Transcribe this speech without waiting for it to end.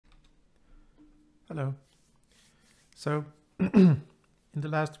Hello. So in the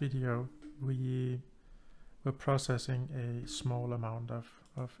last video, we were processing a small amount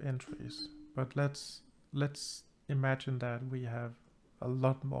of entries, but let's imagine that we have a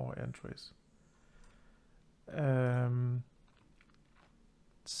lot more entries.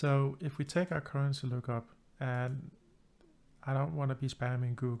 So if we take our currency lookup, and I don't want to be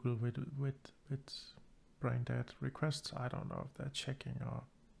spamming Google with brain dead requests. I don't know if they're checking or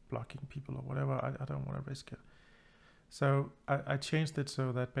blocking people or whatever. I don't want to risk it. So I changed it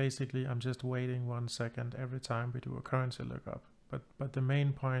so that basically I'm just waiting 1 second every time we do a currency lookup. But the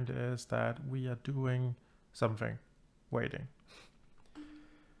main point is that we are doing something, waiting.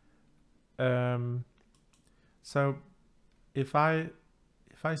 So if I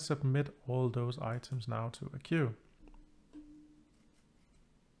submit all those items now to a queue,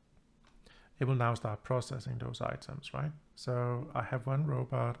 it will now start processing those items, right? So I have one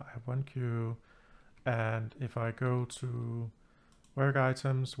robot, I have one queue, and if I go to work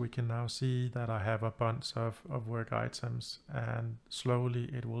items, we can now see that I have a bunch of work items, and slowly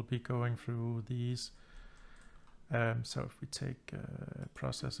it will be going through these. So if we take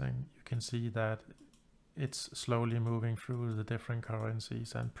processing, you can see that it's slowly moving through the different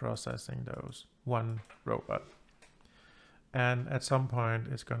currencies and processing those one robot. And at some point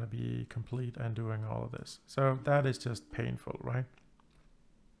it's going to be complete and doing all of this. So that is just painful, right?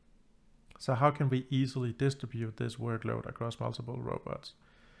 So how can we easily distribute this workload across multiple robots?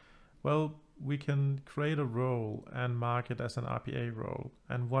 Well, we can create a role and mark it as an RPA role.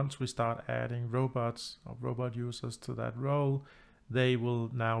 And once we start adding robots or robot users to that role, they will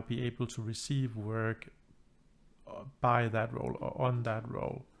now be able to receive work by that role or on that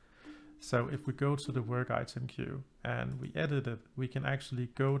role. So if we go to the work item queue and we edit it, we can actually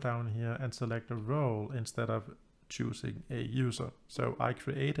go down here and select a role instead of choosing a user. So I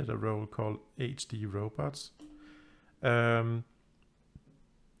created a role called HD robots. And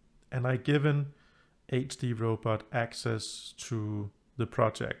I given HD robot access to the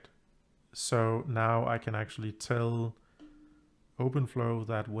project. So now I can actually tell OpenFlow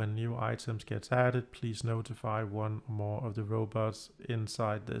that when new items gets added, please notify one or more of the robots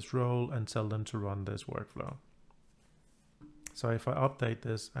inside this role and tell them to run this workflow. So if I update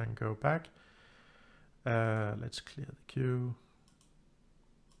this and go back, let's clear the queue.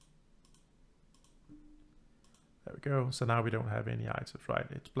 There we go. So now we don't have any items, right?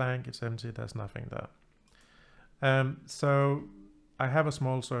 It's blank, it's empty, there's nothing there. So I have a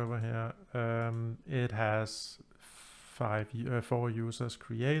small server here. It has 4 users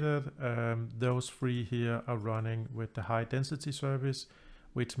created. Those 3 here are running with the high density service,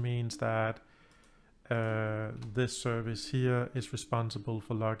 which means that this service here is responsible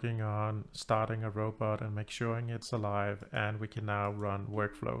for logging on, starting a robot and make sure it's alive, and we can now run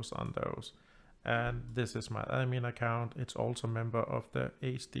workflows on those. And this is my admin account. It's also a member of the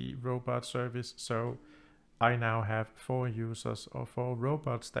HD robot service. So I now have 4 users or 4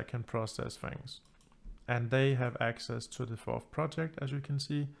 robots that can process things. And they have access to the 4th project, as you can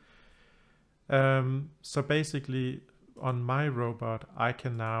see. So basically, on my robot, I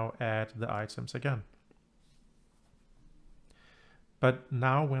can now add the items again. But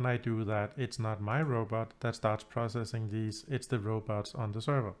now when I do that, it's not my robot that starts processing these, it's the robots on the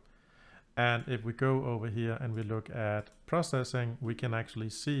server. And if we go over here and we look at processing, we can actually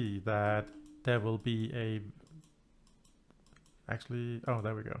see that there will be a... Actually, oh,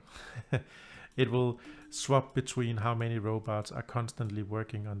 there we go. It will swap between how many robots are constantly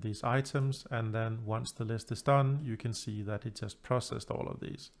working on these items, and then once the list is done, you can see that it just processed all of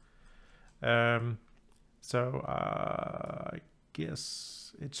these. So I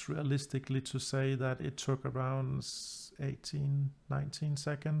guess it's realistically to say that it took around 18-19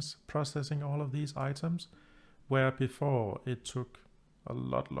 seconds processing all of these items, where before it took a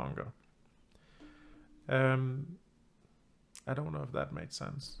lot longer. I don't know if that made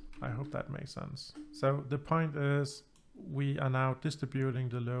sense. I hope that makes sense. So the point is, we are now distributing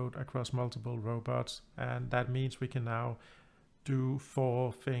the load across multiple robots, and that means we can now do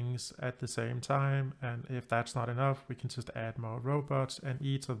 4 things at the same time. And if that's not enough, we can just add more robots, and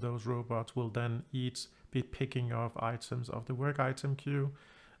each of those robots will then each be picking off items of the work item queue,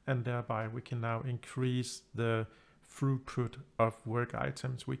 and thereby we can now increase the throughput of work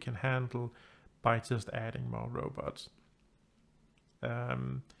items we can handle by just adding more robots.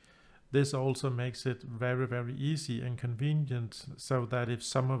 This also makes it very, very easy and convenient, so that if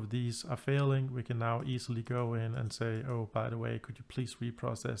some of these are failing, we can now easily go in and say, oh, by the way, could you please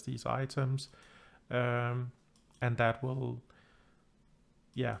reprocess these items? And that will,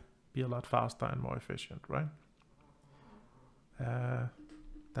 yeah, be a lot faster and more efficient, right?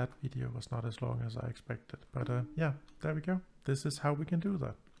 That video was not as long as I expected, but yeah, there we go. This is how we can do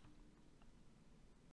that.